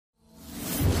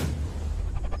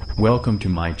Welcome to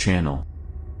my channel.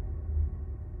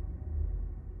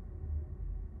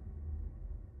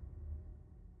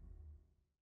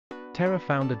 Terra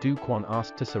founder Kwon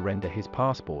asked to surrender his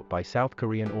passport by South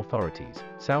Korean authorities.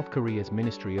 South Korea's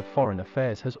Ministry of Foreign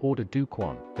Affairs has ordered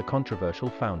Kwon, the controversial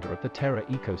founder of the Terra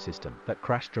ecosystem that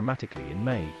crashed dramatically in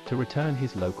May, to return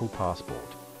his local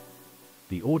passport.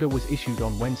 The order was issued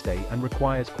on Wednesday and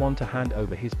requires Kwon to hand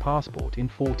over his passport in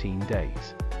 14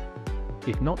 days.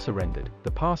 If not surrendered,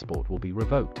 the passport will be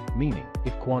revoked, meaning,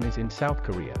 if Kwon is in South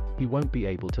Korea, he won't be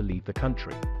able to leave the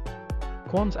country.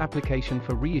 Kwon's application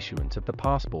for reissuance of the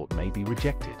passport may be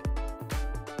rejected.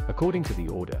 According to the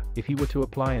order, if he were to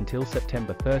apply until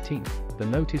September 13, the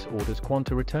notice orders Kwon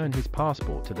to return his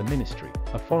passport to the ministry,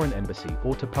 a foreign embassy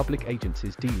or to public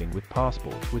agencies dealing with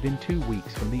passports within 2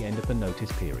 weeks from the end of the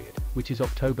notice period, which is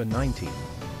October 19.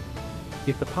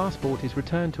 If the passport is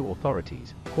returned to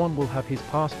authorities, Kwon will have his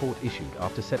passport issued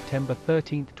after September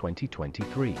 13,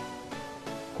 2023.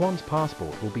 Kwon's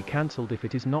passport will be cancelled if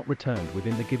it is not returned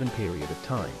within the given period of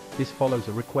time. This follows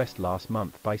a request last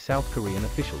month by South Korean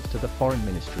officials to the Foreign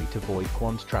Ministry to void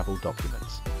Kwon's travel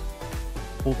documents.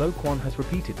 Although Kwon has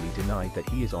repeatedly denied that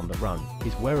he is on the run,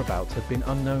 his whereabouts have been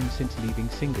unknown since leaving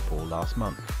Singapore last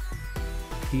month.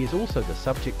 He is also the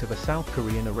subject of a South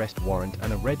Korean arrest warrant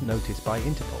and a red notice by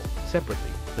Interpol.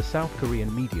 Separately, the South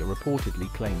Korean media reportedly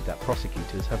claimed that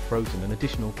prosecutors have frozen an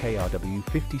additional KRW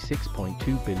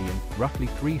 56.2 billion, roughly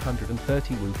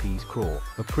 330 rupees crore,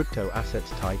 of crypto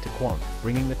assets tied to Kwon,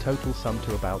 bringing the total sum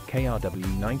to about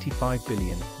KRW 95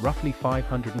 billion, roughly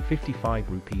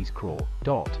 555 rupees crore.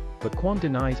 But Kwon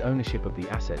denies ownership of the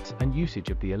assets and usage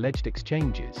of the alleged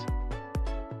exchanges.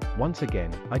 Once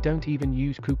again, I don't even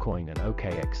use KuCoin and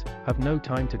OKX, have no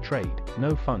time to trade,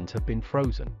 no funds have been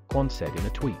frozen, Kwon said in a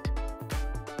tweet.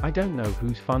 I don't know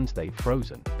whose funds they've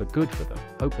frozen, but good for them,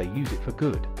 hope they use it for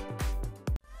good.